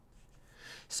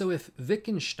So if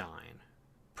Wittgenstein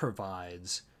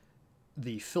provides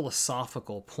the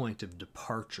philosophical point of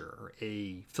departure, or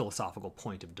a philosophical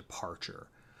point of departure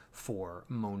for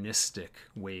monistic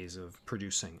ways of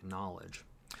producing knowledge,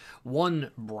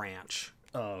 one branch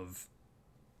of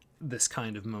this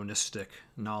kind of monistic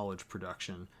knowledge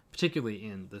production, particularly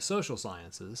in the social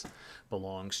sciences,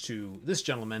 belongs to this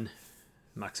gentleman,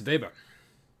 Max Weber.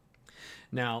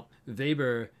 Now,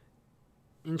 Weber,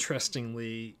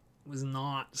 interestingly, was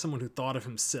not someone who thought of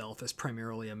himself as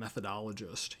primarily a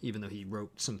methodologist, even though he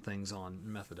wrote some things on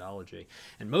methodology.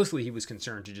 And mostly he was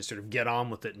concerned to just sort of get on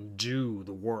with it and do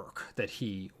the work that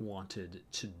he wanted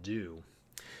to do.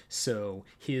 So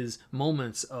his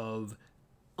moments of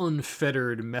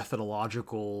unfettered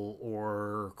methodological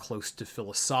or close to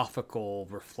philosophical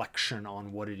reflection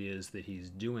on what it is that he's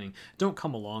doing don't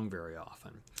come along very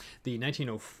often. The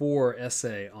 1904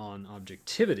 essay on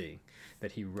objectivity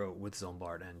that he wrote with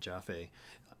Zombart and Jaffe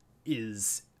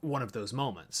is one of those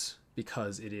moments,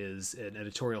 because it is an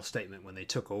editorial statement when they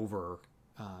took over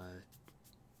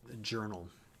the journal.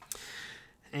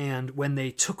 And when they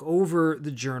took over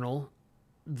the journal,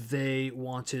 they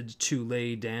wanted to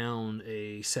lay down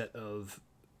a set of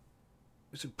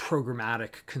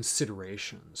programmatic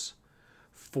considerations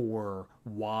for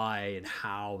why and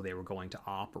how they were going to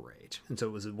operate. And so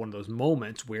it was one of those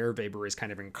moments where Weber is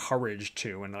kind of encouraged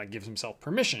to, and gives himself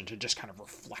permission to just kind of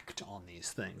reflect on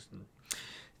these things and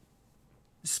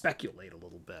speculate a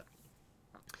little bit.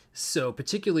 So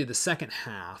particularly the second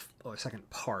half, or second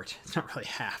part, it's not really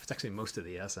half, it's actually most of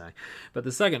the essay, but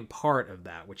the second part of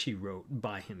that, which he wrote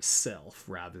by himself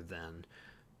rather than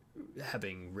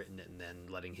having written it and then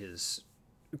letting his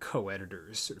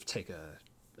co-editors sort of take a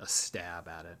stab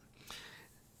at it,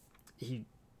 he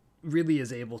really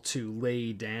is able to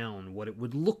lay down what it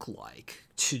would look like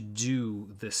to do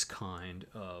this kind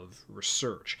of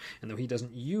research. And though he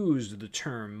doesn't use the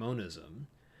term monism,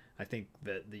 I think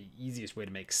that the easiest way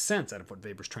to make sense out of what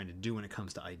Weber's trying to do when it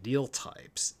comes to ideal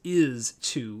types is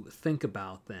to think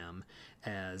about them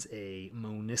as a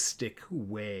monistic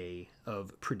way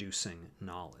of producing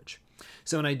knowledge.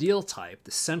 So an ideal type,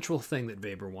 the central thing that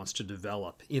Weber wants to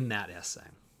develop in that essay,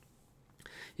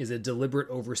 is a deliberate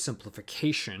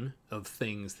oversimplification of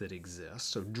things that exist.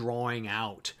 So drawing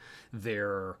out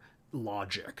their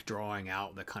logic, drawing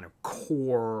out the kind of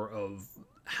core of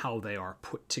how they are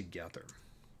put together.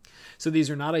 So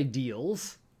these are not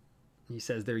ideals. He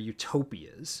says they're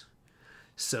utopias.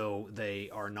 So they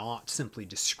are not simply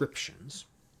descriptions.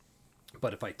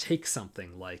 But if I take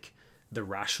something like the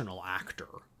rational actor,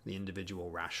 the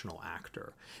individual rational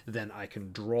actor, then I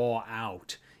can draw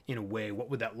out, in a way,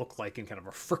 what would that look like in kind of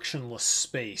a frictionless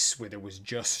space where there was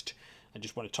just, I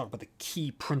just want to talk about the key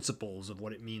principles of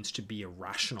what it means to be a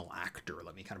rational actor.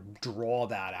 Let me kind of draw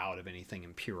that out of anything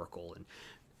empirical and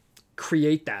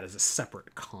create that as a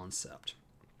separate concept.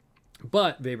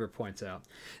 But, Weber points out,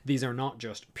 these are not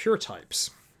just pure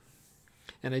types.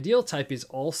 An ideal type is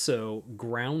also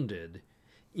grounded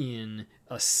in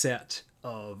a set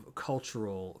of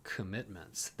cultural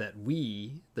commitments that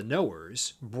we, the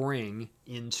knowers, bring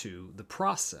into the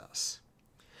process.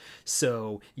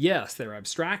 So, yes, they're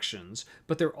abstractions,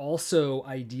 but they're also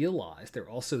idealized. They're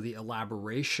also the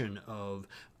elaboration of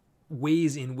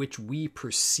ways in which we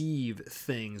perceive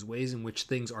things, ways in which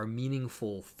things are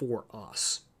meaningful for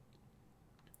us.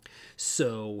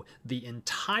 So the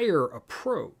entire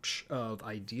approach of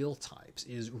ideal types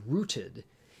is rooted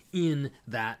in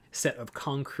that set of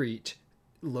concrete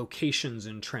locations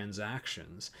and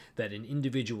transactions that an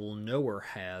individual knower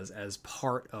has as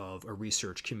part of a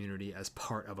research community, as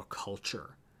part of a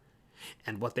culture.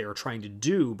 And what they are trying to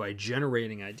do by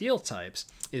generating ideal types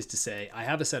is to say, I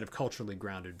have a set of culturally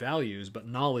grounded values, but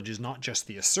knowledge is not just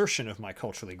the assertion of my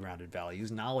culturally grounded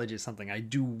values. Knowledge is something I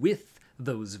do with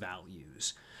those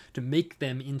values to make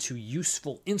them into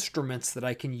useful instruments that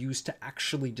I can use to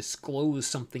actually disclose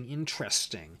something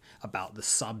interesting about the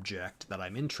subject that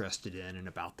I'm interested in and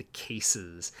about the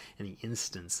cases and the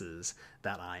instances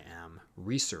that I am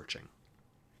researching.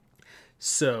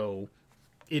 So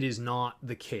it is not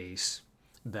the case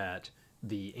that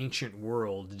the ancient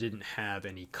world didn't have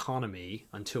an economy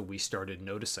until we started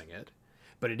noticing it,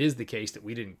 but it is the case that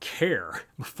we didn't care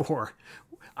before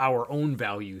our own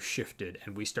values shifted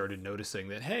and we started noticing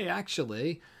that, hey,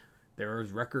 actually, there are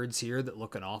records here that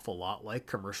look an awful lot like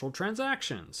commercial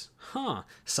transactions.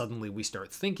 Suddenly we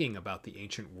start thinking about the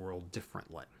ancient world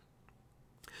differently.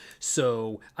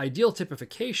 So ideal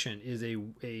typification is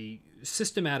a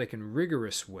systematic and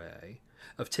rigorous way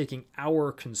of taking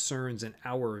our concerns and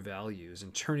our values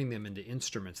and turning them into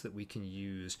instruments that we can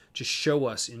use to show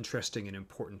us interesting and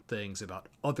important things about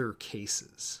other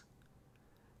cases.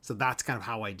 So that's kind of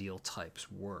how ideal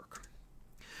types work.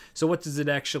 So what does it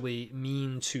actually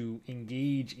mean to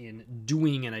engage in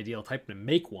doing an ideal type and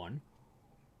make one?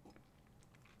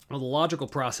 Well, the logical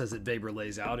process that Weber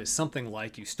lays out is something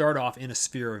like you start off in a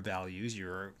sphere of values.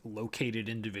 You're a located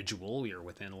individual. You're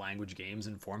within language games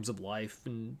and forms of life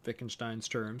in Wittgenstein's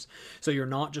terms. So you're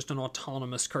not just an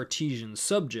autonomous Cartesian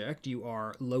subject. You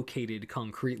are located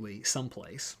concretely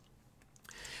someplace.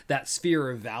 That sphere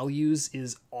of values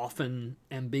is often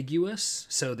ambiguous.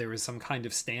 So there is some kind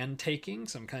of stand taking,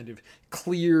 some kind of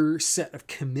clear set of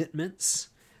commitments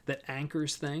that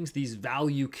anchors things. These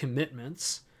value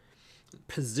commitments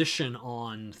position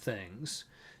on things.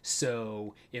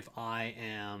 So if I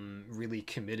am really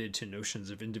committed to notions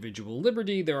of individual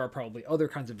liberty, there are probably other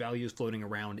kinds of values floating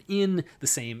around in the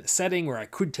same setting where I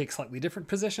could take slightly different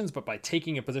positions, but by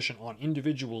taking a position on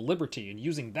individual liberty and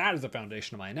using that as the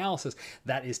foundation of my analysis,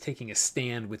 that is taking a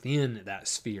stand within that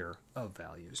sphere of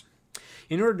values.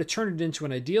 In order to turn it into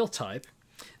an ideal type,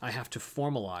 I have to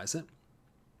formalize it.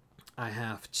 I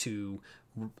have to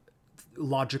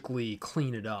logically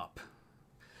clean it up,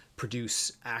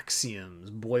 produce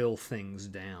axioms, boil things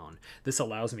down. This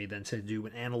allows me then to do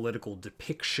an analytical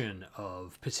depiction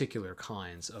of particular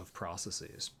kinds of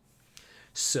processes.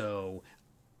 So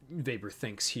Weber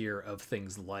thinks here of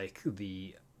things like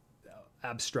the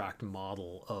abstract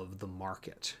model of the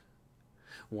market.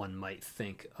 One might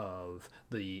think of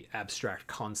the abstract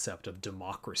concept of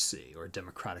democracy or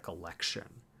democratic election.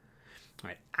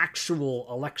 Right. Actual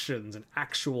elections and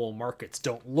actual markets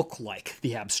don't look like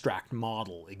the abstract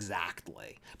model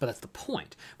exactly. But that's the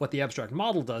point. What the abstract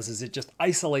model does is it just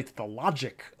isolates the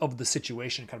logic of the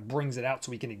situation, kind of brings it out so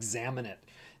we can examine it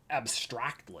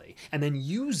abstractly, and then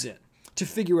use it to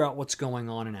figure out what's going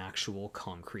on in actual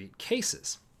concrete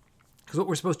cases. Because what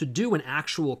we're supposed to do in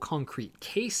actual concrete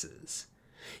cases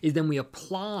is then we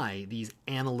apply these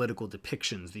analytical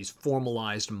depictions, these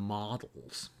formalized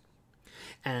models.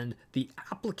 And the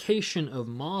application of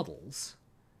models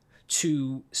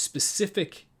to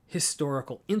specific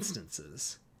historical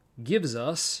instances gives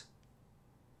us,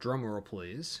 drumroll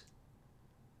please,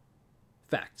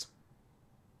 facts.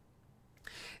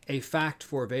 A fact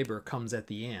for Weber comes at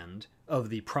the end of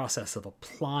the process of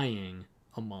applying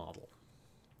a model.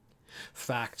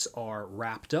 Facts are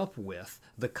wrapped up with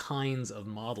the kinds of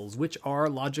models which are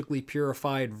logically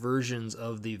purified versions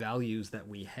of the values that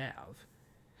we have.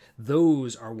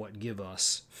 Those are what give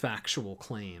us factual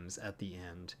claims at the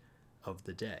end of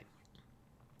the day.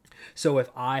 So if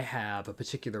I have a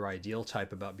particular ideal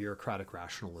type about bureaucratic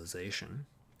rationalization,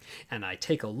 and I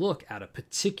take a look at a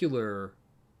particular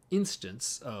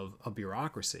instance of a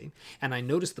bureaucracy, and I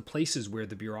notice the places where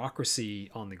the bureaucracy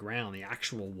on the ground, the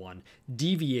actual one,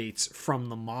 deviates from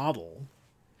the model,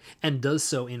 and does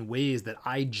so in ways that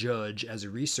I judge as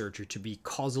a researcher to be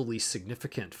causally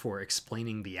significant for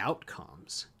explaining the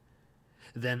outcomes,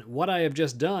 then what I have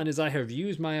just done is I have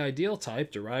used my ideal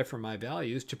type derived from my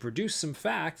values to produce some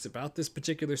facts about this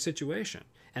particular situation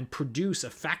and produce a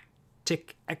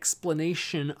factic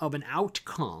explanation of an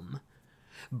outcome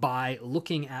by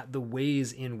looking at the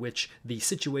ways in which the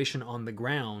situation on the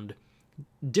ground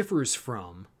differs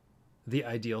from the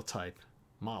ideal type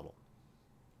model.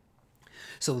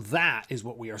 So that is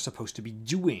what we are supposed to be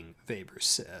doing, Weber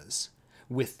says,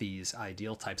 with these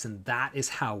ideal types, and that is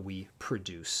how we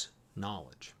produce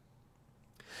knowledge.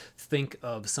 Think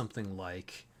of something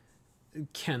like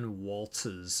Ken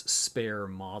Waltz's spare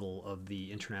model of the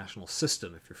international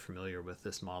system, if you're familiar with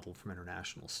this model from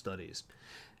international studies.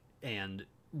 And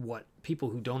what people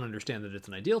who don't understand that it's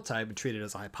an ideal type and treat it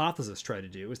as a hypothesis try to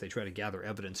do is they try to gather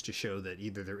evidence to show that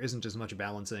either there isn't as much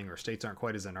balancing or states aren't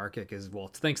quite as anarchic as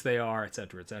Waltz thinks they are,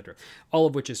 etc., etc. All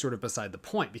of which is sort of beside the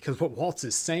point, because what Waltz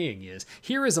is saying is,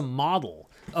 here is a model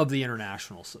of the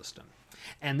international system.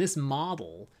 And this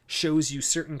model shows you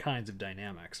certain kinds of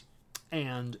dynamics.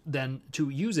 And then to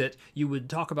use it, you would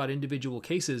talk about individual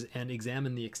cases and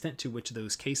examine the extent to which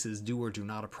those cases do or do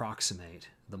not approximate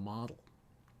the model.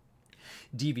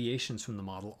 Deviations from the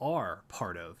model are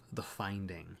part of the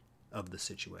finding of the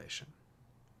situation.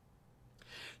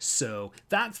 So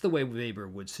that's the way Weber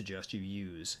would suggest you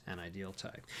use an ideal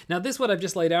type. Now this, what I've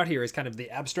just laid out here, is kind of the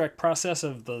abstract process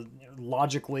of the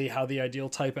logically how the ideal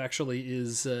type actually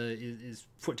is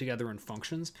put together and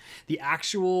functions. The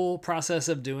actual process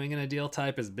of doing an ideal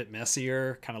type is a bit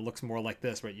messier, kind of looks more like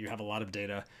this, right? You have a lot of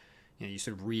data. You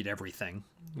sort of read everything,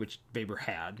 which Weber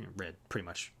had, read pretty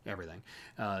much everything.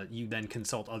 You then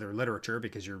consult other literature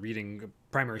because you're reading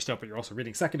primary stuff, but you're also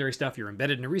reading secondary stuff. You're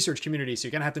embedded in a research community, so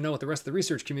you're going to have to know what the rest of the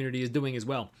research community is doing as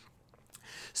well.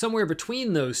 Somewhere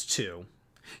between those two,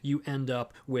 you end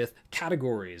up with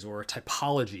categories or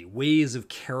typology, ways of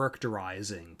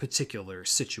characterizing particular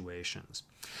situations,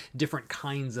 different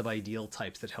kinds of ideal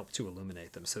types that help to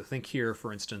illuminate them. So think here,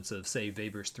 for instance, of, say,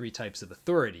 Weber's 3 types of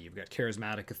authority. You've got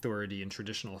charismatic authority and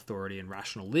traditional authority and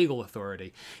rational legal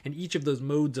authority, and each of those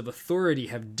modes of authority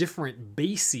have different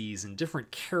bases and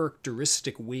different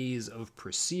characteristic ways of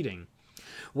proceeding.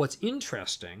 What's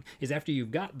interesting is after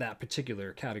you've got that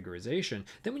particular categorization,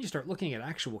 then when you start looking at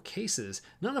actual cases,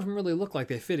 none of them really look like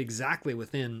they fit exactly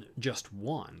within just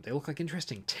one. They look like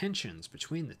interesting tensions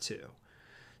between the two.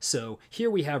 So here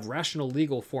we have rational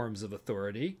legal forms of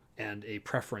authority and a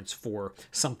preference for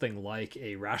something like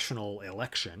a rational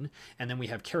election. And then we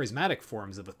have charismatic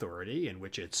forms of authority in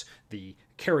which it's the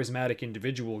charismatic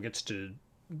individual gets to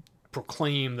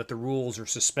proclaim that the rules are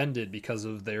suspended because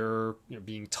of their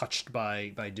being touched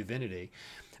by divinity.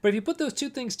 But if you put those two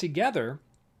things together,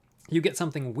 you get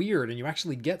something weird, and you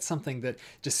actually get something that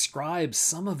describes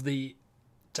some of the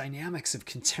dynamics of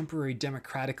contemporary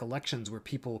democratic elections where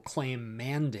people claim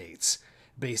mandates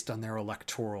based on their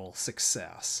electoral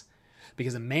success.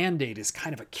 Because a mandate is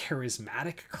kind of a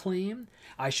charismatic claim.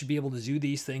 I should be able to do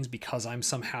these things because I'm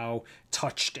somehow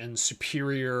touched and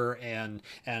superior, and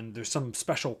there's some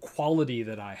special quality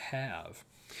that I have.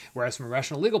 Whereas from a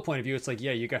rational legal point of view, it's like,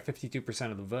 yeah, you got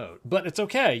 52% of the vote. But it's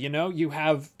okay, you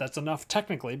have, that's enough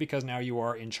technically because now you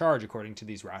are in charge according to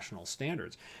these rational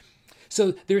standards.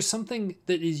 So there's something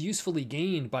that is usefully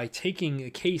gained by taking a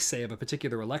case, say, of a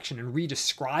particular election and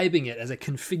redescribing it as a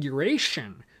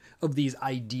configuration of these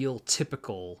ideal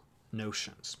typical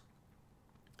notions.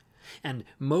 And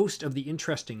most of the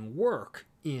interesting work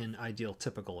in ideal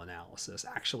typical analysis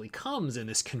actually comes in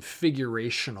this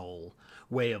configurational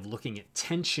way of looking at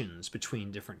tensions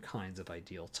between different kinds of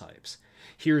ideal types.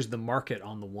 Here's the market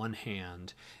on the one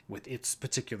hand with its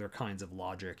particular kinds of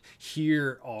logic.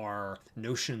 Here are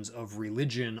notions of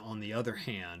religion on the other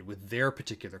hand with their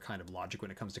particular kind of logic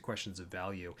when it comes to questions of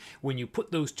value. When you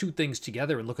put those two things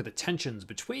together and look at the tensions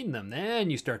between them,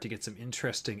 then you start to get some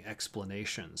interesting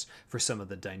explanations for some of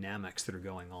the dynamics that are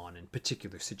going on in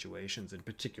particular situations, in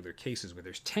particular cases where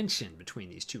there's tension between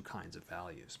these two kinds of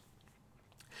values.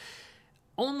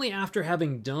 Only after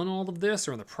having done all of this,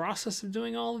 or in the process of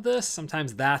doing all of this,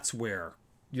 sometimes that's where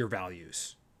your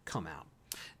values come out.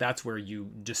 That's where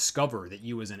you discover that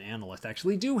you as an analyst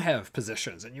actually do have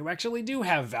positions, and you actually do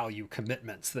have value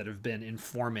commitments that have been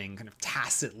informing kind of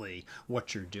tacitly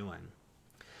what you're doing.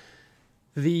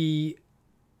 The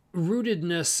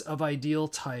rootedness of ideal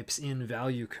types in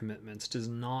value commitments does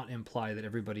not imply that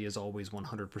everybody is always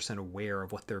 100% aware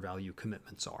of what their value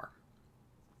commitments are.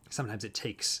 Sometimes it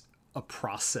takes a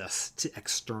process to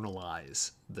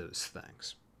externalize those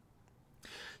things.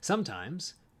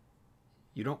 Sometimes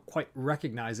you don't quite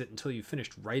recognize it until you've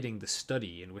finished writing the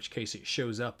study, in which case it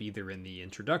shows up either in the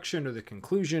introduction or the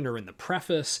conclusion or in the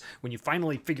preface when you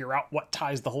finally figure out what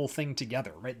ties the whole thing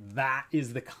together, right? That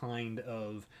is the kind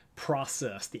of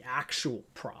process, the actual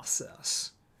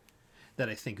process, that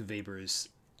I think Weber's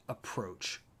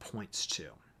approach points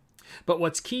to. But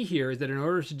what's key here is that in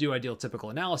order to do ideal typical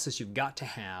analysis, you've got to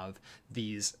have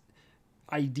these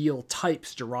ideal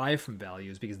types derived from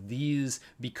values, because these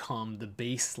become the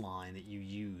baseline that you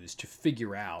use to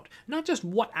figure out not just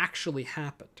what actually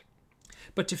happened,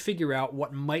 but to figure out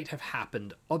what might have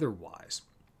happened otherwise.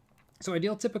 So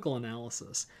ideal typical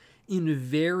analysis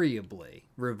invariably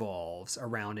revolves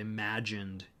around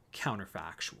imagined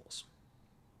counterfactuals.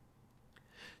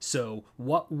 So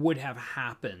what would have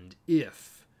happened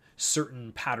if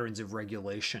certain patterns of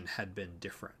regulation had been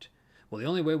different? Well, the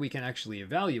only way we can actually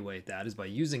evaluate that is by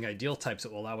using ideal types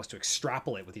that will allow us to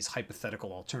extrapolate what these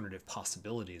hypothetical alternative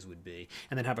possibilities would be,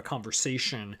 and then have a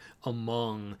conversation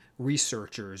among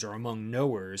researchers or among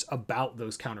knowers about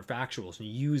those counterfactuals, and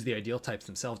use the ideal types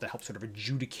themselves to help sort of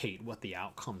adjudicate what the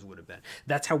outcomes would have been.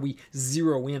 That's how we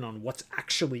zero in on what's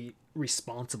actually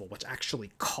responsible, what's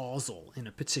actually causal in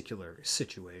a particular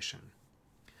situation.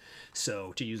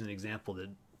 So, to use an example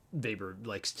that Weber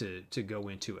likes to go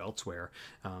into elsewhere,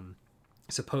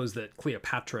 suppose that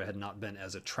Cleopatra had not been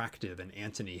as attractive and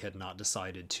Antony had not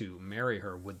decided to marry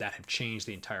her. Would that have changed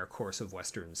the entire course of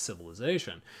Western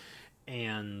civilization?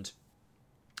 And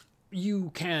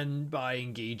you can, by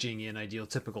engaging in ideal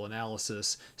typical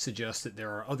analysis, suggest that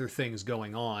there are other things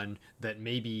going on, that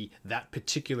maybe that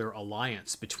particular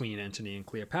alliance between Antony and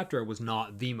Cleopatra was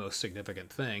not the most significant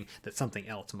thing, that something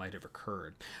else might have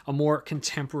occurred. A more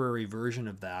contemporary version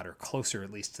of that, or closer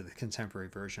at least to the contemporary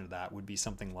version of that, would be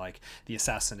something like the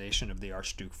assassination of the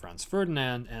Archduke Franz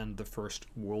Ferdinand and the First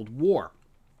World War.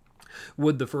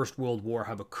 Would the First World War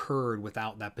have occurred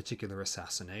without that particular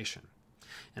assassination?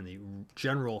 And the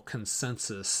general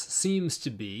consensus seems to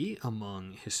be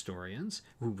among historians,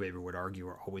 who Weber would argue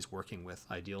are always working with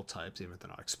ideal types, even if they're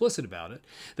not explicit about it,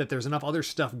 that there's enough other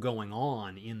stuff going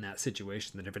on in that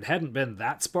situation that if it hadn't been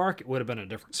that spark, it would have been a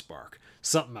different spark.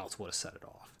 Something else would have set it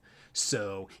off.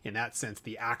 So in that sense,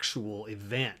 the actual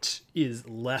event is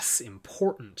less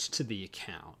important to the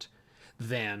account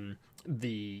than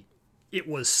it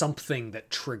was something that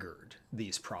triggered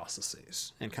these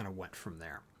processes and kind of went from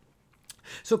there.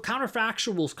 So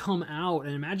counterfactuals come out,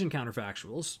 and imagined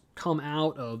counterfactuals come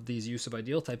out of these use of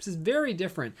ideal types is very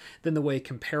different than the way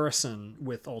comparison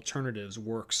with alternatives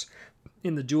works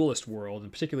in the dualist world,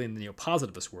 and particularly in the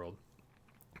neopositivist world.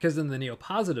 Because in the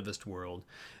neopositivist world,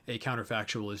 a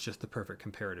counterfactual is just the perfect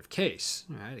comparative case,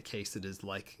 right? A case that is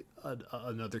like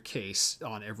another case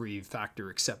on every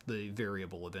factor except the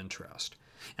variable of interest.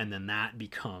 And then that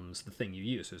becomes the thing you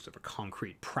use. There's sort of a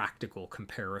concrete, practical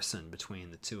comparison between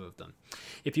the two of them.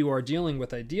 If you are dealing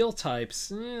with ideal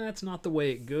types, that's not the way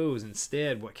it goes.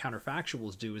 Instead, what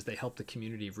counterfactuals do is they help the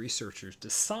community of researchers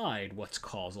decide what's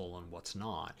causal and what's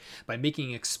not by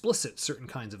making explicit certain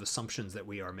kinds of assumptions that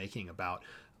we are making about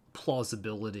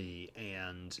plausibility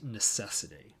and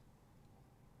necessity.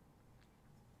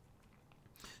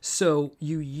 So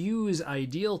you use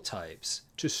ideal types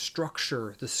to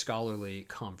structure the scholarly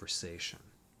conversation.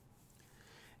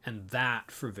 And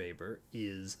that, for Weber,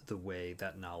 is the way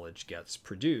that knowledge gets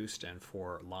produced. And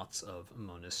for lots of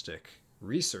monistic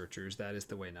researchers, that is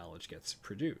the way knowledge gets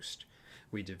produced.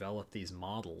 We develop these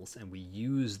models, and we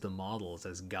use the models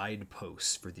as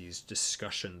guideposts for these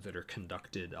discussions that are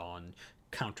conducted on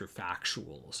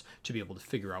counterfactuals to be able to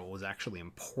figure out what was actually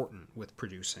important with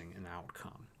producing an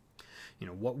outcome.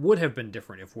 What would have been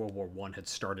different if World War I had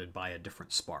started by a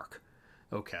different spark?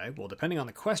 Okay, well, depending on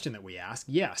the question that we ask,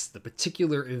 yes, the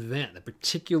particular event, the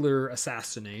particular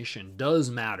assassination does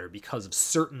matter because of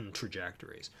certain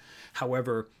trajectories.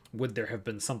 However, would there have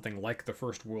been something like the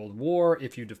First World War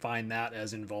if you define that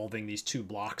as involving these two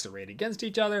blocks arrayed against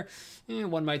each other?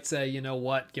 One might say, you know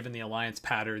what, given the alliance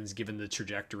patterns, given the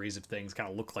trajectories of things, kind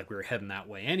of looked like we were heading that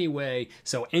way anyway,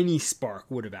 so any spark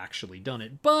would have actually done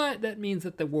it. But that means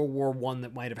that the World War I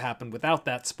that might have happened without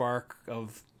that spark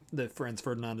of the Franz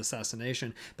Ferdinand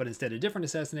assassination, but instead a different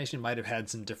assassination, might have had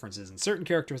some differences in certain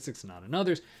characteristics and not in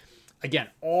others. Again,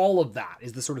 all of that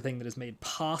is the sort of thing that is made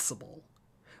possible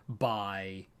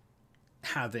by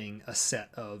having a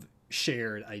set of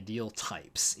shared ideal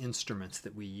types, instruments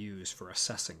that we use for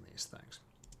assessing these things.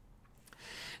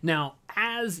 Now,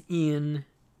 as in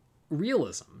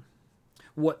realism,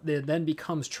 what then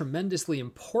becomes tremendously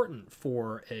important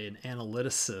for an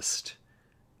analyticist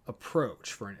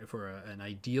approach, for an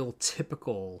ideal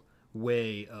typical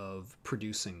way of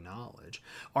producing knowledge,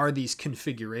 are these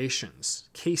configurations,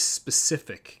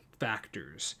 case-specific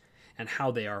factors, and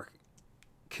how they are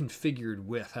configured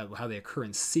with, how they occur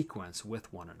in sequence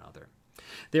with one another.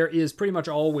 There is pretty much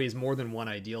always more than one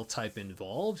ideal type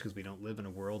involved, because we don't live in a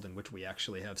world in which we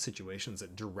actually have situations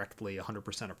that directly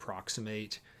 100%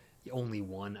 approximate only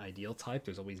one ideal type.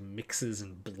 There's always mixes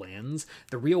and blends.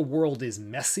 The real world is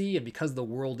messy, and because the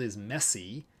world is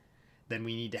messy, then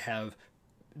we need to have,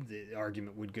 the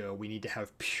argument would go, we need to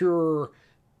have pure,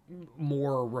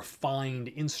 more refined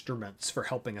instruments for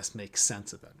helping us make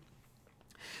sense of it.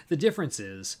 The difference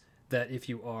is that if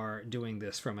you are doing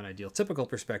this from an ideal typical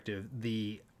perspective,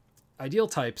 the ideal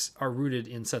types are rooted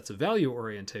in sets of value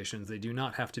orientations. They do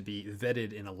not have to be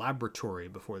vetted in a laboratory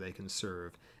before they can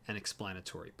serve an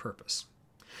explanatory purpose.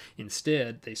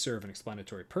 Instead, they serve an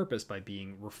explanatory purpose by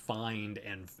being refined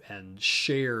and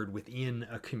shared within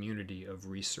a community of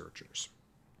researchers.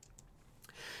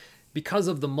 Because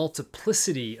of the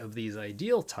multiplicity of these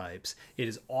ideal types, it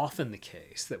is often the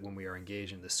case that when we are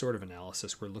engaged in this sort of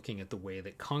analysis, we're looking at the way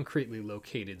that concretely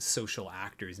located social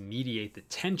actors mediate the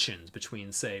tensions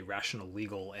between, say, rational,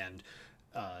 legal, and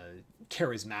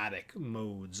charismatic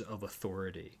modes of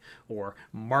authority, or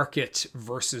market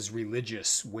versus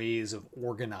religious ways of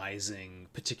organizing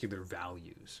particular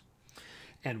values.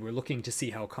 And we're looking to see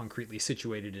how concretely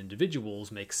situated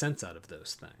individuals make sense out of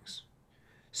those things.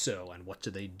 So, and what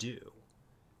do they do?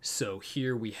 So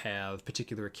here we have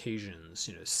particular occasions,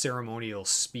 ceremonial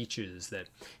speeches that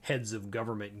heads of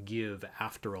government give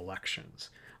after elections.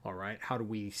 All right, how do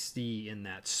we see in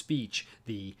that speech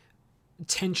the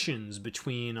tensions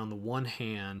between, on the one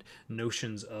hand,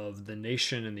 notions of the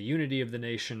nation and the unity of the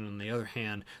nation, and on the other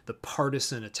hand, the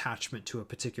partisan attachment to a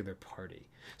particular party?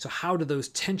 So how do those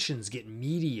tensions get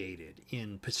mediated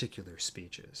in particular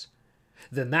speeches?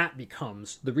 Then that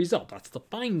becomes the result. That's the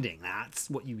finding. That's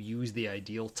what you use the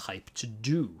ideal type to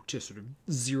do, to sort of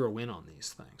zero in on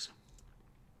these things.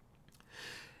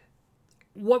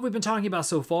 what we've been talking about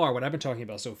so far, what I've been talking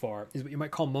about so far, is what you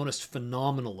might call monist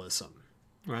phenomenalism,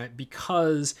 right?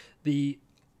 Because the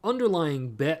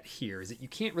underlying bet here is that you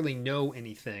can't really know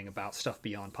anything about stuff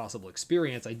beyond possible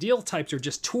experience. Ideal types are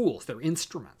just tools, they're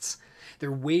instruments.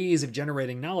 They're ways of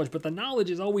generating knowledge, but the knowledge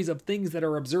is always of things that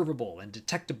are observable and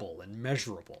detectable and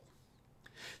measurable.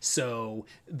 So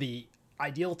the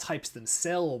ideal types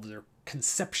themselves are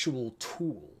conceptual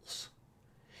tools.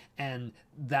 And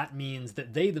that means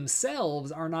that they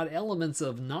themselves are not elements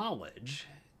of knowledge.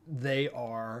 They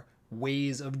are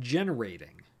ways of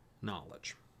generating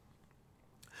knowledge.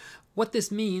 What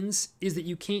this means is that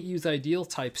you can't use ideal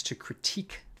types to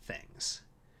critique things.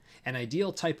 An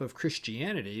ideal type of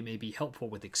Christianity may be helpful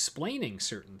with explaining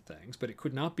certain things, but it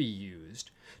could not be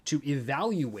used to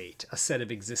evaluate a set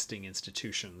of existing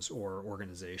institutions or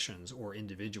organizations or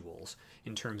individuals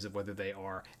in terms of whether they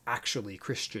are actually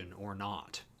Christian or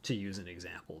not, to use an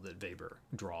example that Weber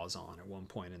draws on at one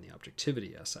point in the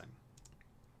objectivity essay.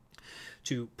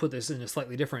 To put this in a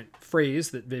slightly different phrase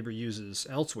that Weber uses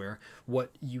elsewhere, what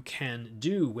you can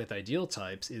do with ideal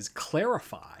types is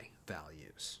clarify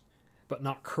values, but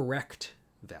not correct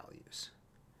values.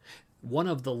 One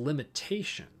of the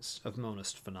limitations of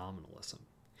monist phenomenalism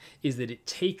is that it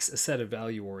takes a set of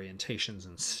value orientations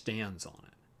and stands on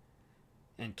it,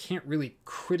 and can't really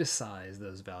criticize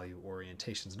those value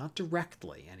orientations, not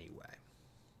directly anyway.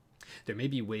 There may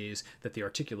be ways that the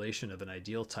articulation of an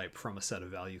ideal type from a set of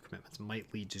value commitments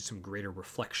might lead to some greater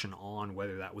reflection on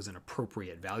whether that was an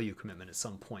appropriate value commitment at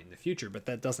some point in the future, but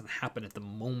that doesn't happen at the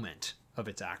moment of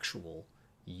its actual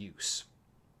use.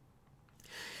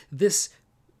 This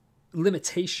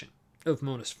limitation of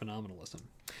monist phenomenalism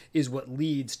is what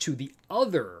leads to the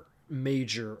other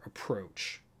major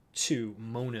approach to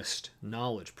monist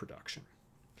knowledge production,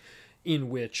 in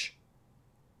which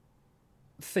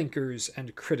thinkers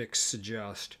and critics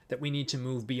suggest that we need to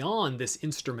move beyond this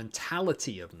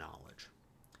instrumentality of knowledge.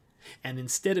 And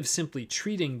instead of simply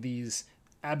treating these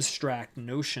abstract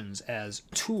notions as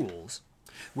tools,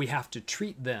 we have to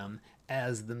treat them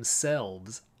as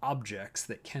themselves objects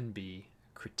that can be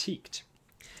critiqued.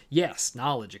 Yes,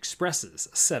 knowledge expresses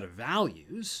a set of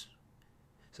values,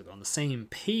 so on the same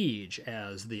page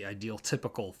as the ideal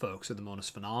typical folks or the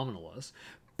monist phenomenalists,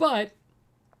 but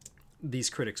these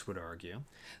critics would argue,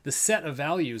 the set of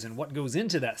values and what goes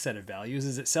into that set of values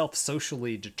is itself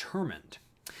socially determined,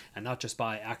 and not just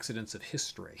by accidents of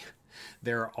history.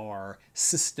 There are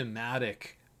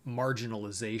systematic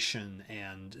marginalization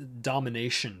and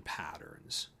domination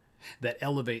patterns that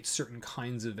elevate certain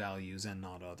kinds of values and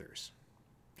not others.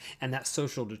 And that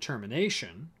social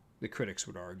determination, the critics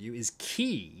would argue, is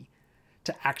key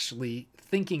to actually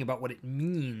thinking about what it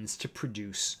means to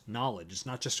produce knowledge. It's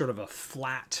not just sort of a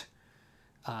flat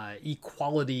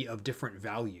equality of different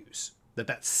values,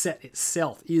 that set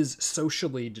itself is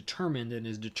socially determined and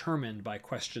is determined by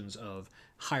questions of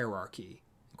hierarchy,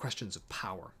 questions of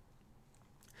power.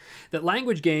 That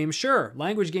language game, sure,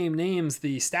 language game names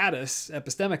the status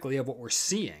epistemically of what we're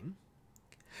seeing,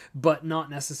 but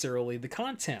not necessarily the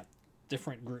content.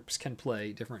 Different groups can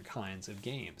play different kinds of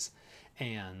games,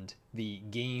 and the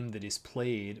game that is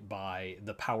played by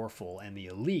the powerful and the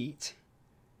elite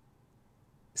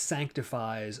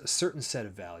sanctifies a certain set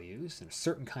of values and a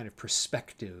certain kind of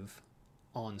perspective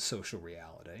on social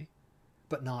reality,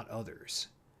 but not others.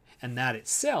 And that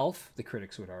itself, the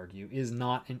critics would argue, is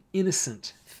not an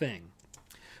innocent thing.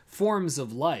 Forms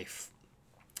of life,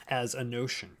 as a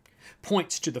notion,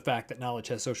 points to the fact that knowledge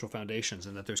has social foundations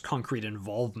and that there's concrete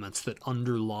involvements that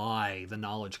underlie the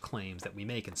knowledge claims that we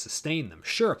make and sustain them.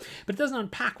 Sure, but it doesn't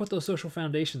unpack what those social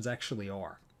foundations actually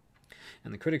are.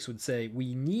 And the critics would say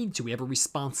we have a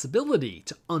responsibility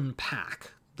to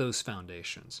unpack those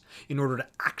foundations in order to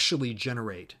actually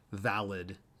generate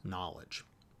valid knowledge.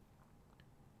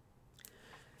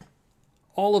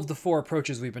 All of the four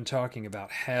approaches we've been talking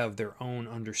about have their own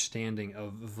understanding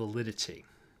of validity,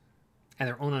 and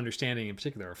their own understanding in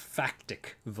particular of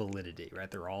factic validity,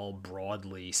 right? They're all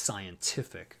broadly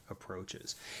scientific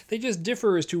approaches. They just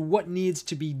differ as to what needs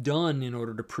to be done in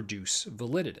order to produce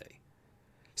validity.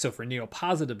 So for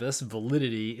neopositivists,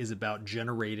 validity is about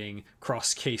generating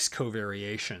cross-case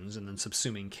covariations and then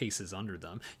subsuming cases under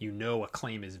them. You know a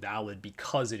claim is valid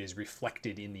because it is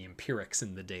reflected in the empirics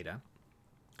in the data.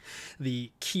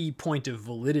 The key point of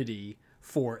validity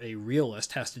for a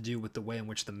realist has to do with the way in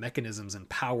which the mechanisms and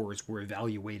powers were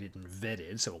evaluated and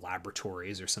vetted, so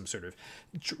laboratories or some sort of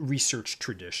research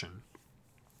tradition.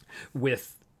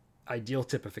 With ideal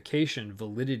typification,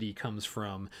 validity comes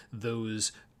from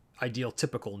those ideal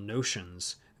typical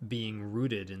notions being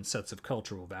rooted in sets of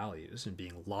cultural values and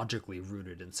being logically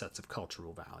rooted in sets of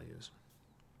cultural values.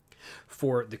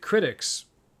 For the critics,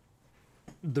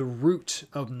 the root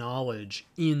of knowledge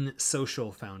in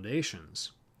social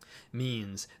foundations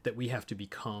means that we have to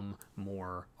become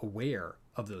more aware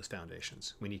of those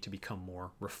foundations. We need to become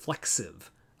more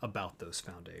reflexive about those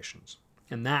foundations.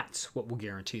 And that's what will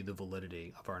guarantee the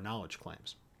validity of our knowledge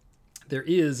claims. There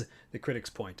is, the critics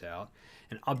point out,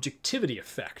 an objectivity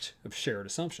effect of shared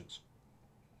assumptions.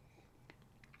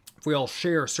 If we all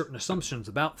share certain assumptions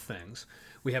about things,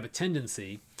 we have a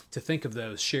tendency to think of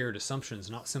those shared assumptions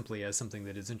not simply as something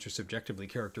that is intersubjectively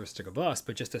characteristic of us,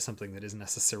 but just as something that isn't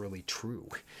necessarily true.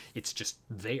 It's just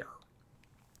there.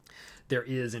 There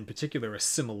is, in particular, a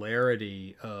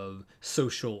similarity of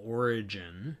social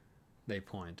origin, they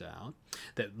point out,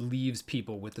 that leaves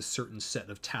people with a certain set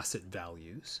of tacit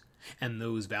values, and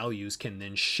those values can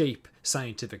then shape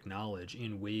scientific knowledge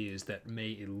in ways that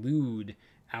may elude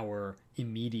our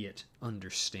immediate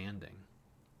understanding.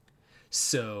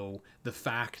 So the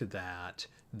fact that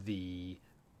the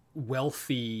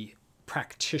wealthy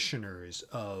practitioners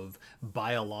of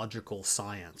biological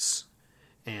science,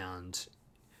 and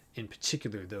in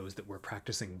particular those that were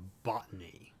practicing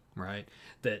botany, right,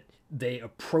 that they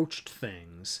approached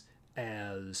things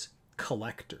as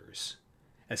collectors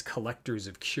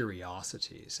of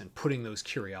curiosities and putting those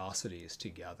curiosities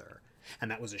together. And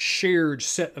that was a shared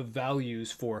set of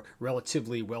values for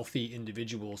relatively wealthy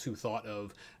individuals who thought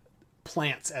of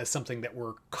plants as something that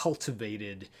were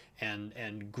cultivated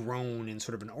and grown in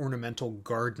sort of an ornamental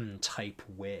garden type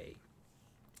way.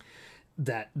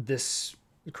 That this,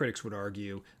 critics would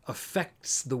argue,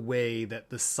 affects the way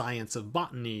that the science of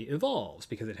botany evolves,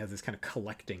 because it has this kind of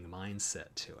collecting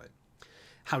mindset to it.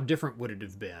 How different would it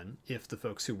have been if the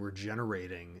folks who were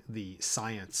generating the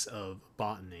science of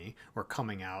botany were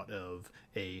coming out of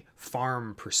a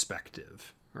farm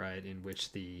perspective, right, in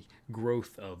which the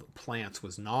growth of plants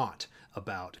was not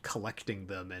about collecting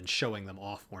them and showing them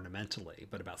off ornamentally,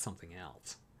 but about something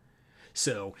else.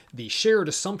 So the shared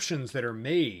assumptions that are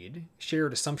made,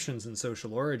 shared assumptions in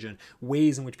social origin,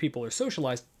 ways in which people are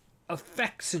socialized,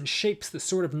 affects and shapes the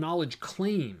sort of knowledge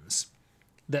claims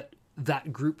that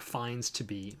that group finds to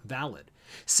be valid.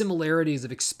 Similarities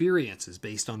of experiences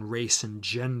based on race and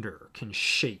gender can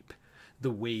shape the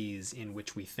ways in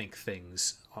which we think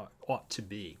things ought to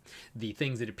be. The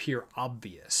things that appear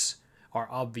obvious are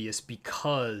obvious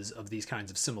because of these kinds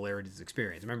of similarities of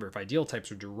experience. Remember, if ideal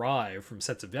types are derived from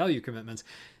sets of value commitments,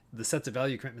 the sets of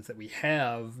value commitments that we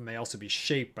have may also be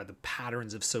shaped by the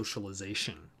patterns of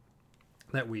socialization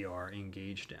that we are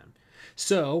engaged in.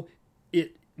 So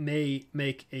it may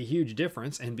make a huge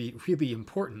difference and be really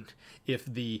important if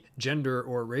the gender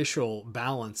or racial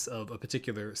balance of a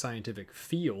particular scientific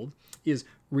field is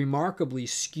remarkably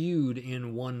skewed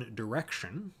in one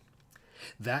direction.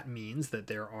 That means that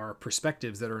there are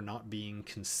perspectives that are not being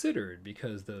considered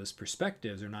because those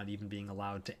perspectives are not even being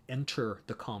allowed to enter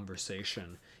the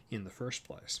conversation in the first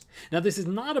place. Now, this is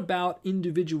not about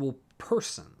individual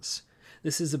persons.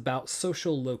 This is about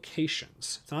social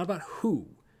locations. It's not about who.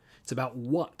 It's about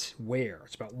what, where.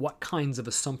 It's about what kinds of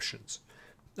assumptions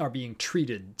are being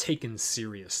treated, taken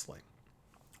seriously.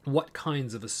 What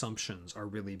kinds of assumptions are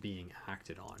really being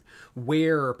acted on?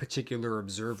 Where particular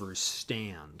observers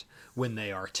stand when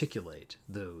they articulate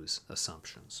those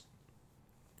assumptions.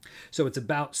 So it's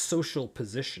about social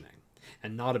positioning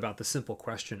and not about the simple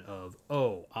question of,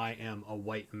 oh, I am a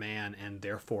white man and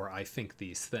therefore I think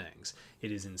these things.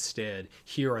 It is instead,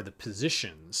 here are the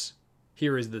positions.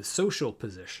 Here is the social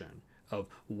position of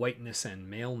whiteness and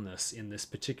maleness in this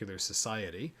particular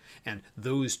society, and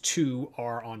those two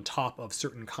are on top of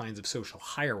certain kinds of social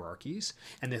hierarchies,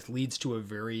 and this leads to a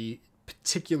very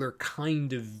particular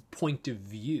kind of point of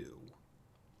view.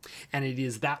 And it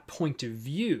is that point of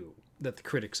view that the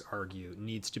critics argue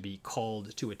needs to be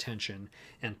called to attention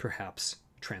and perhaps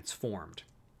transformed.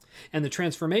 And the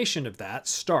transformation of that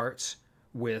starts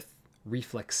with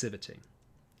reflexivity.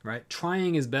 Right?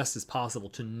 Trying as best as possible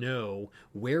to know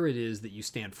where it is that you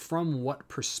stand, from what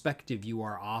perspective you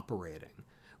are operating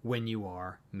when you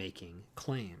are making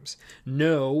claims.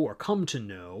 Know, or come to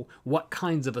know, what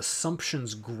kinds of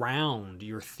assumptions ground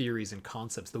your theories and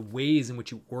concepts, the ways in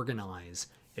which you organize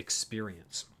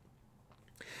experience.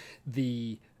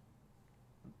 The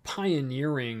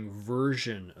pioneering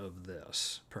version of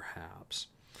this, perhaps,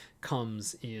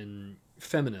 comes in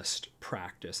feminist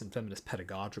practice and feminist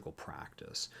pedagogical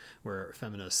practice, where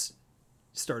feminists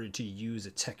started to use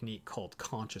a technique called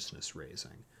consciousness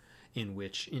raising, in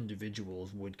which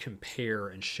individuals would compare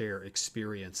and share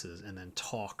experiences and then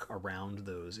talk around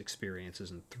those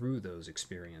experiences and through those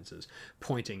experiences,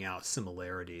 pointing out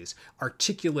similarities,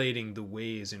 articulating the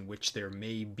ways in which there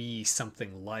may be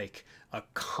something like a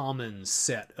common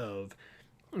set of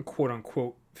quote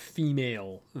unquote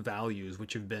female values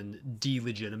which have been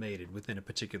delegitimated within a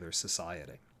particular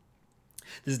society.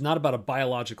 This is not about a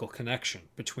biological connection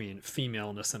between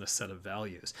femaleness and a set of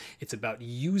values. It's about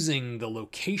using the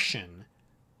location,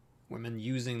 women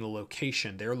using the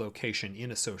location, their location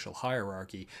in a social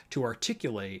hierarchy, to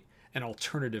articulate an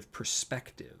alternative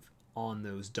perspective on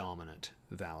those dominant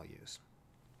values.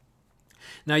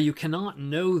 Now, you cannot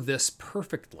know this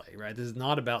perfectly, right? This is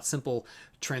not about simple,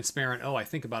 transparent, oh, I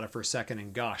think about it for a second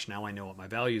and gosh, now I know what my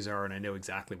values are and I know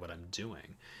exactly what I'm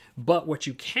doing. But what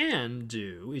you can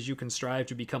do is you can strive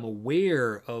to become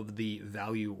aware of the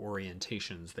value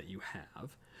orientations that you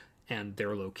have and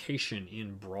their location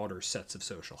in broader sets of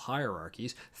social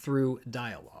hierarchies through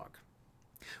dialogue.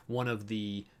 One of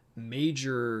the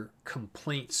major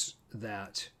complaints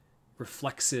that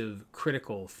reflexive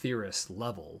critical theorists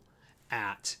level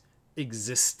at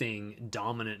existing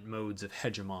dominant modes of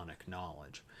hegemonic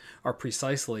knowledge are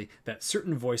precisely that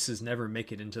certain voices never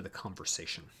make it into the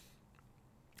conversation.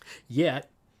 Yet,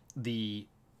 the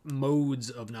modes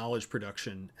of knowledge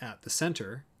production at the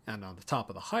center and on the top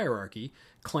of the hierarchy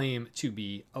claim to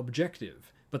be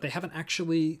objective, but they haven't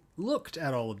actually looked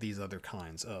at all of these other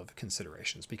kinds of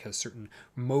considerations because certain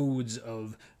modes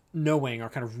of knowing are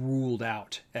kind of ruled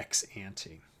out ex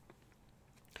ante.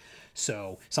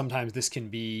 So sometimes this can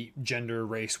be gender,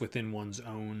 race within one's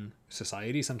own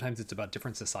society. Sometimes it's about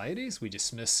different societies. We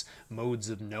dismiss modes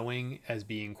of knowing as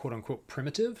being quote unquote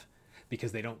primitive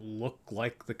because they don't look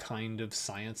like the kind of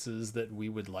sciences that we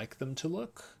would like them to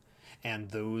look. And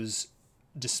those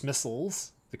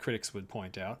dismissals, the critics would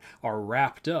point out, are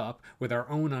wrapped up with our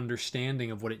own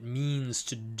understanding of what it means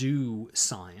to do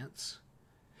science.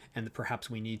 And that perhaps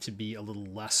we need to be a little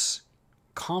less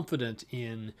confident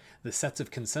in the sets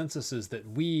of consensuses that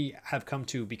we have come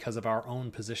to because of our own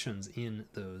positions in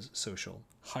those social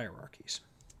hierarchies.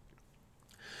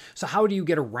 So how do you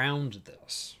get around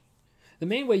this? The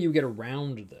main way you get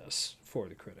around this for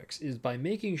the critics is by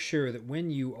making sure that when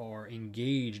you are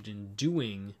engaged in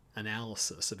doing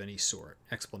analysis of any sort,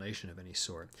 explanation of any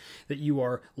sort, that you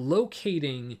are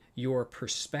locating your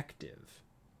perspective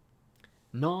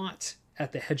not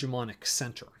at the hegemonic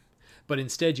center, but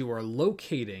instead you are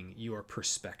locating your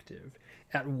perspective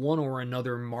at one or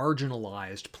another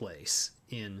marginalized place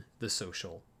in the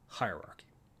social hierarchy.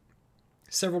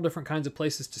 Several different kinds of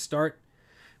places to start.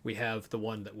 We have the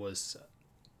one that was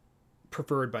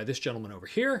preferred by this gentleman over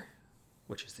here,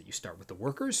 which is that you start with the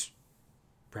workers,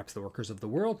 perhaps the workers of the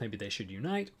world, maybe they should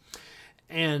unite.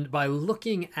 And by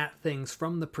looking at things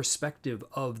from the perspective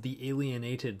of the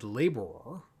alienated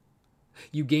laborer,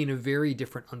 you gain a very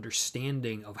different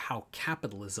understanding of how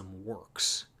capitalism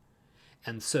works.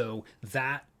 And so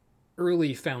that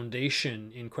early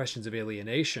foundation in questions of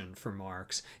alienation for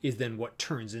Marx is then what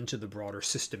turns into the broader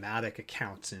systematic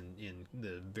accounts in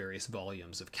the various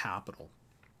volumes of Capital.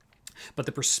 But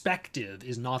the perspective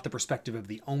is not the perspective of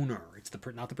the owner. It's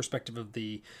not the perspective of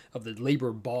the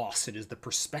labor boss. It is the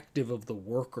perspective of the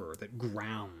worker that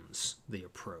grounds the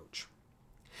approach.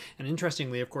 And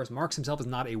interestingly, of course, Marx himself is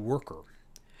not a worker.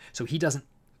 So he doesn't,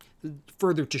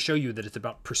 further to show you that it's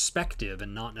about perspective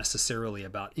and not necessarily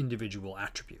about individual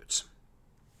attributes.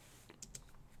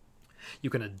 You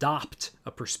can adopt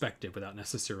a perspective without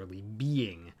necessarily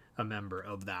being a member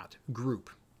of that group,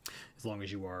 as long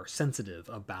as you are sensitive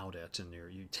about it and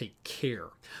you take care.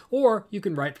 Or you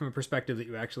can write from a perspective that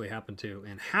you actually happen to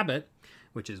inhabit,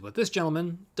 which is what this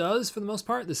gentleman does for the most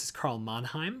part. This is Karl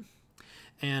Mannheim.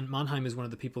 And Mannheim is one of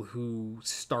the people who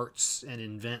starts and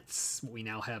invents what we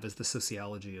now have as the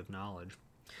sociology of knowledge.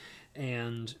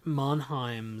 And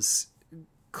Mannheim's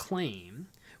claim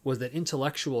was that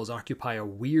intellectuals occupy a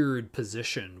weird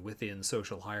position within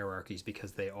social hierarchies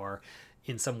because they are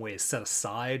in some ways set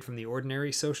aside from the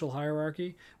ordinary social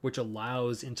hierarchy, which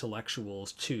allows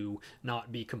intellectuals to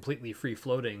not be completely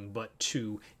free-floating, but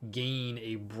to gain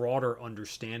a broader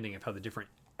understanding of how the different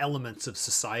elements of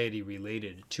society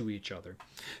related to each other.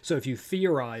 So if you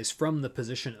theorize from the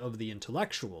position of the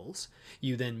intellectuals,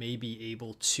 you then may be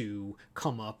able to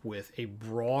come up with a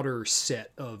broader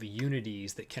set of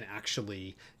unities that can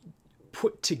actually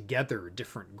put together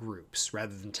different groups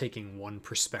rather than taking one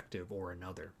perspective or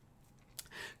another.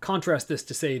 Contrast this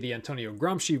to, say, the Antonio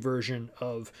Gramsci version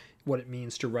of what it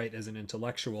means to write as an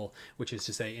intellectual, which is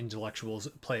to say intellectuals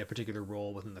play a particular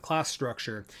role within the class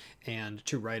structure, and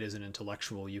to write as an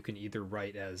intellectual, you can either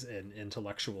write as an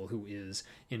intellectual who is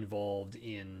involved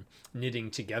in knitting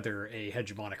together a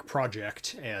hegemonic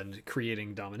project and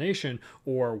creating domination,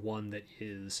 or one that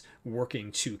is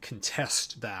working to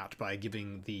contest that by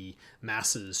giving the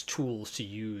masses tools to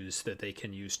use that they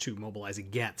can use to mobilize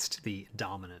against the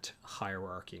dominant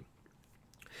hierarchy.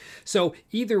 So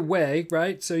either way,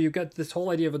 right? So you've got this whole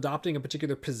idea of adopting a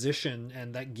particular position,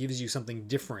 and that gives you something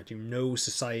different. You know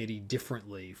society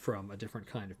differently from a different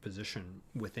kind of position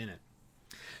within it.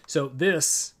 So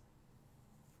this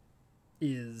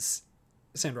is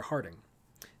Sandra Harding,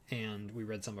 and we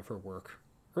read some of her work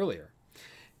earlier.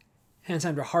 And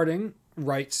Sandra Harding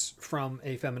writes from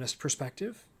a feminist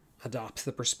perspective, adopts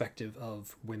the perspective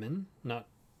of women, not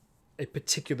a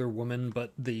particular woman,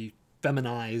 but the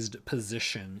feminized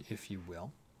position, if you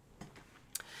will,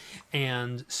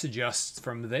 and suggests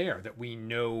from there that we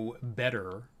know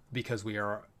better because we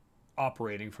are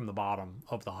operating from the bottom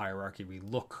of the hierarchy. We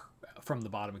look from the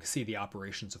bottom and see the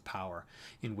operations of power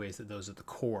in ways that those at the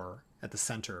core, at the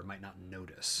center, might not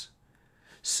notice.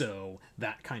 So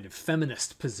that kind of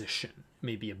feminist position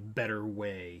may be a better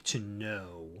way to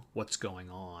know what's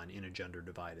going on in a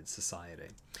gender-divided society.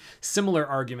 Similar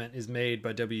argument is made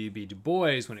by W.E.B. Du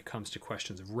Bois when it comes to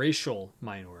questions of racial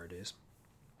minorities.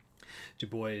 Du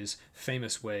Bois'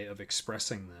 famous way of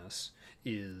expressing this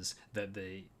is that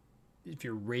if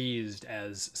you're raised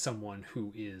as someone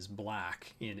who is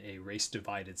black in a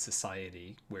race-divided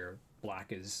society where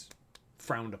black is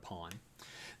frowned upon,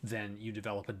 then you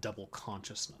develop a double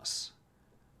consciousness,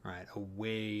 right? A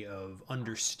way of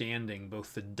understanding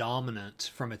both the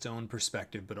dominant from its own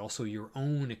perspective, but also your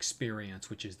own experience,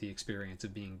 which is the experience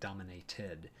of being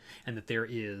dominated. And that there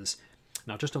is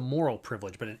not just a moral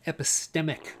privilege, but an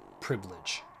epistemic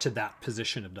privilege to that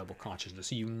position of double consciousness.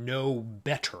 So you know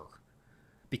better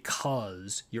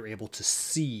because you're able to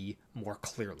see more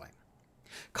clearly.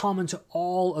 Common to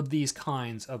all of these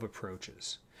kinds of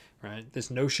approaches, right? This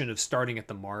notion of starting at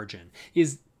the margin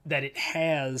is that it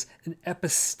has an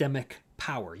epistemic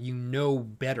power. You know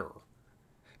better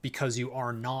because you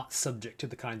are not subject to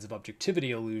the kinds of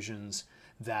objectivity illusions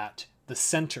that the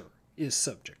center is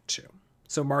subject to.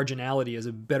 So marginality is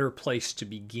a better place to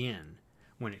begin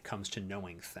when it comes to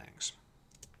knowing things.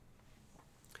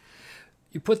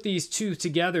 You put these two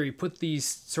together, you put these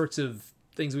sorts of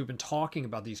things we've been talking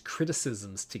about, these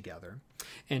criticisms together,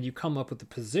 and you come up with a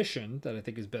position that I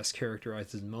think is best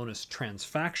characterized as monist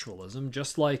transfactualism.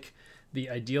 Just like the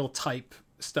ideal type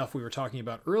stuff we were talking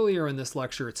about earlier in this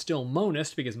lecture, it's still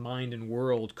monist because mind and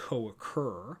world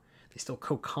co-occur. They still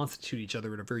co-constitute each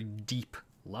other at a very deep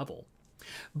level.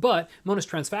 But monist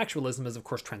transfactualism is, of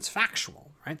course, transfactual,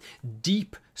 right?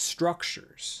 Deep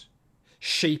structures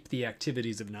shape the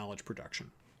activities of knowledge production.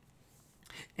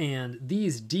 And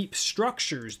these deep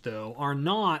structures, though, are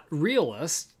not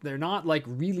realist. They're not like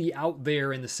really out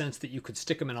there in the sense that you could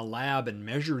stick them in a lab and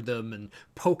measure them and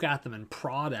poke at them and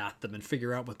prod at them and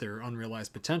figure out what their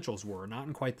unrealized potentials were. Not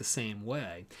in quite the same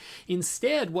way.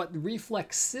 Instead, what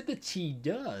reflexivity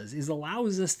does is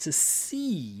allows us to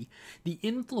see the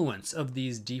influence of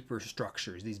these deeper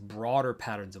structures, these broader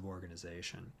patterns of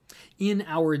organization, in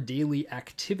our daily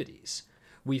activities.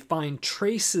 We find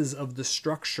traces of the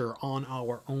structure on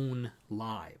our own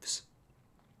lives.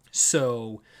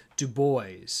 So Du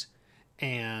Bois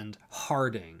and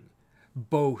Harding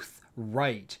both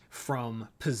write from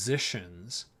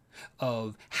positions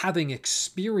of having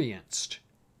experienced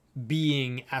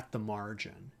being at the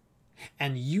margin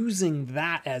and using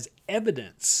that as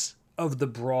evidence of the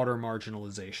broader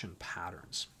marginalization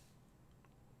patterns.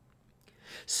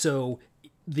 So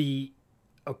the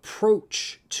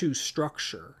approach to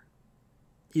structure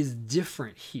is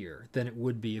different here than it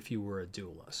would be if you were a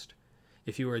dualist.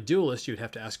 If you were a dualist, you'd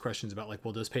have to ask questions about like,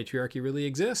 well, does patriarchy really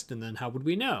exist? And then how would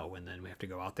we know? And then we have to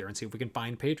go out there and see if we can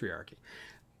find patriarchy.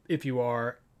 If you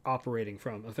are operating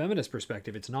from a feminist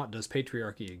perspective, it's not does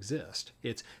patriarchy exist?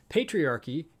 It's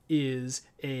patriarchy is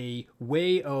a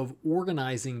way of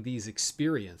organizing these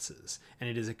experiences, and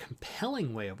it is a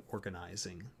compelling way of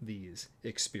organizing these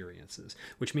experiences,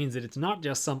 which means that it's not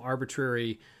just some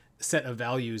arbitrary set of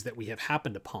values that we have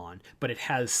happened upon, but it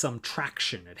has some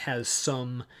traction, it has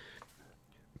some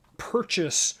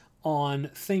purchase on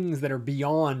things that are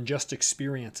beyond just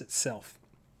experience itself.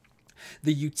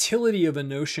 The utility of a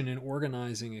notion in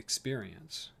organizing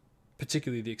experience,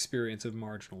 particularly the experience of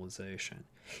marginalization,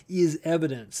 is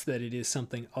evidence that it is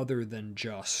something other than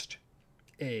just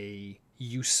a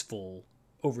useful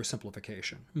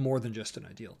oversimplification, more than just an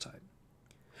ideal type.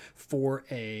 For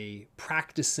a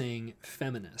practicing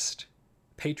feminist,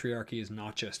 patriarchy is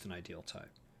not just an ideal type.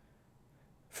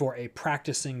 For a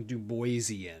practicing Du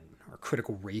Boisian or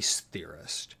critical race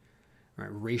theorist, right,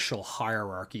 racial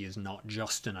hierarchy is not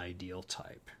just an ideal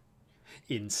type.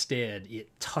 Instead,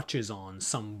 it touches on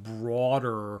some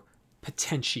broader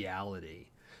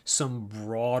potentiality, some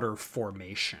broader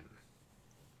formation.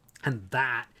 And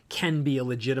that can be a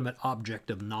legitimate object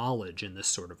of knowledge in this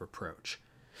sort of approach,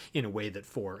 in a way that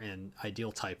for an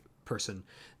ideal type person,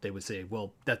 they would say,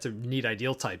 well, that's a neat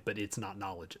ideal type, but it's not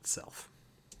knowledge itself.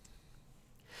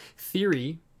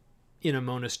 Theory in a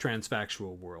monist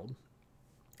transfactual world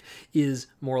is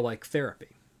more like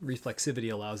therapy.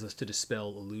 Reflexivity allows us to dispel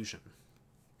illusion.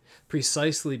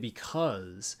 Precisely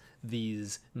because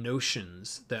these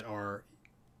notions that are,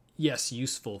 yes,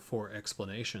 useful for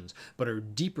explanations, but are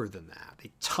deeper than that,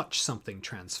 they touch something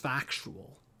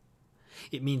transfactual.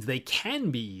 It means they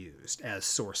can be used as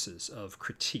sources of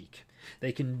critique.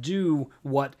 They can do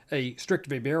what a strict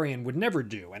Weberian would never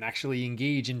do and actually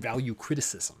engage in value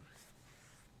criticism.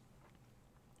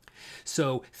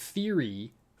 So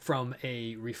theory from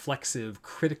a reflexive,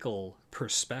 critical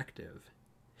perspective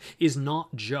is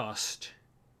not just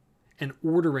an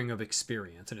ordering of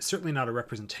experience, and it's certainly not a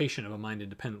representation of a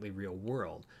mind-independently real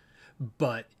world,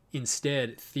 but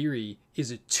instead theory is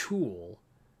a tool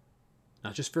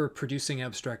not just for producing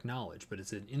abstract knowledge, but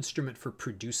it's an instrument for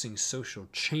producing social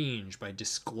change by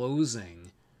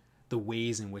disclosing the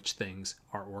ways in which things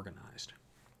are organized,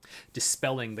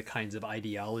 dispelling the kinds of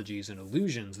ideologies and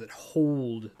illusions that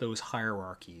hold those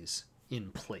hierarchies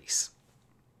in place.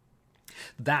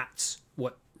 That's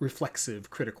what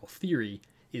reflexive critical theory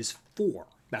is for.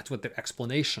 That's what the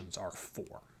explanations are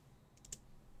for.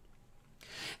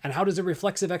 And how does a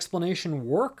reflexive explanation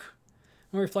work?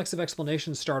 Well, reflexive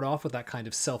explanations start off with that kind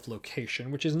of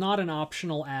self-location, which is not an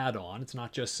optional add-on. It's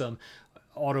not just some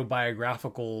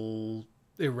autobiographical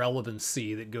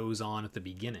irrelevancy that goes on at the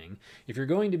beginning. If you're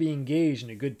going to be engaged in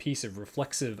a good piece of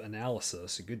reflexive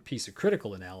analysis, a good piece of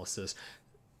critical analysis,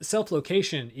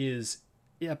 self-location is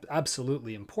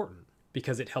absolutely important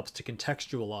because it helps to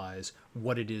contextualize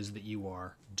what it is that you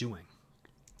are doing.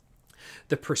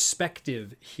 The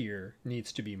perspective here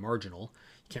needs to be marginal.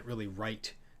 You can't really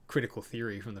write critical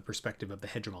theory from the perspective of the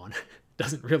hegemon. It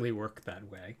doesn't really work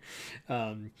that way,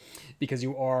 because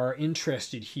you are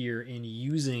interested here in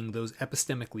using those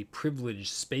epistemically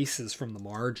privileged spaces from the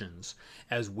margins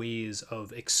as ways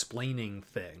of explaining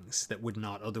things that would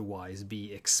not otherwise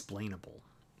be explainable.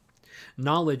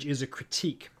 Knowledge is a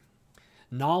critique.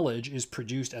 Knowledge is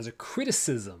produced as a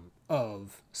criticism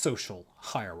of social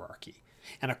hierarchy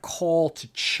and a call to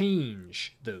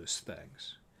change those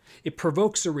things. It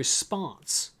provokes a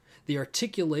response. The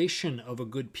articulation of a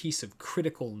good piece of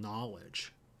critical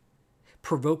knowledge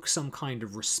provokes some kind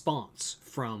of response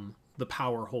from the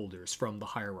power holders, from the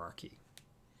hierarchy.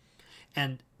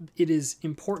 And it is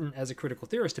important as a critical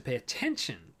theorist to pay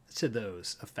attention to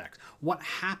those effects. What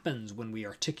happens when we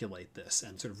articulate this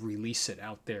and sort of release it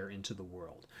out there into the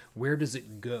world? Where does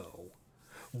it go?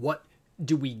 What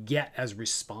do we get as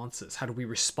responses? How do we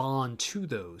respond to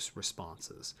those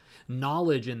responses?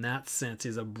 Knowledge in that sense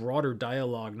is a broader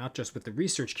dialogue, not just with the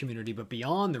research community, but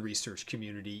beyond the research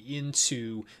community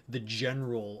into the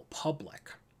general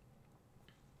public.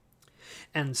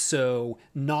 And so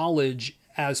knowledge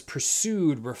as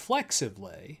pursued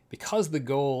reflexively, because the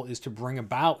goal is to bring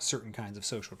about certain kinds of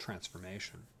social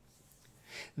transformation,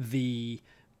 the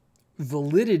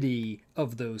validity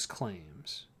of those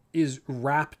claims is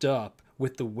wrapped up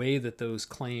with the way that those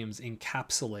claims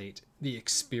encapsulate the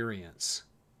experience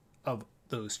of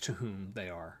those to whom they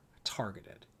are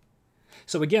targeted.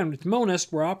 So again, with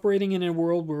monist, we're operating in a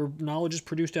world where knowledge is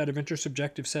produced out of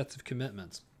intersubjective sets of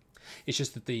commitments. It's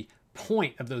just that the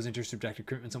point of those intersubjective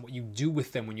commitments and what you do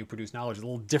with them when you produce knowledge is a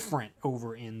little different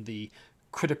over in the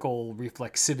critical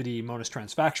reflexivity monist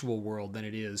transfactual world than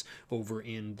it is over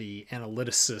in the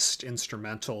analyticist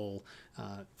instrumental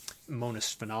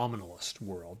monist phenomenalist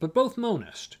world. But both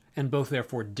monist, and both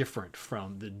therefore different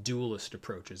from the dualist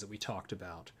approaches that we talked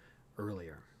about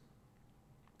earlier.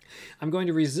 I'm going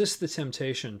to resist the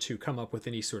temptation to come up with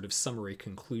any sort of summary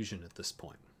conclusion at this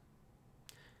point.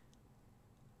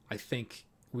 I think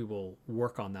we will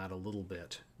work on that a little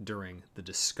bit during the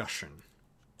discussion,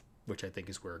 which I think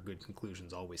is where good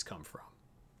conclusions always come from.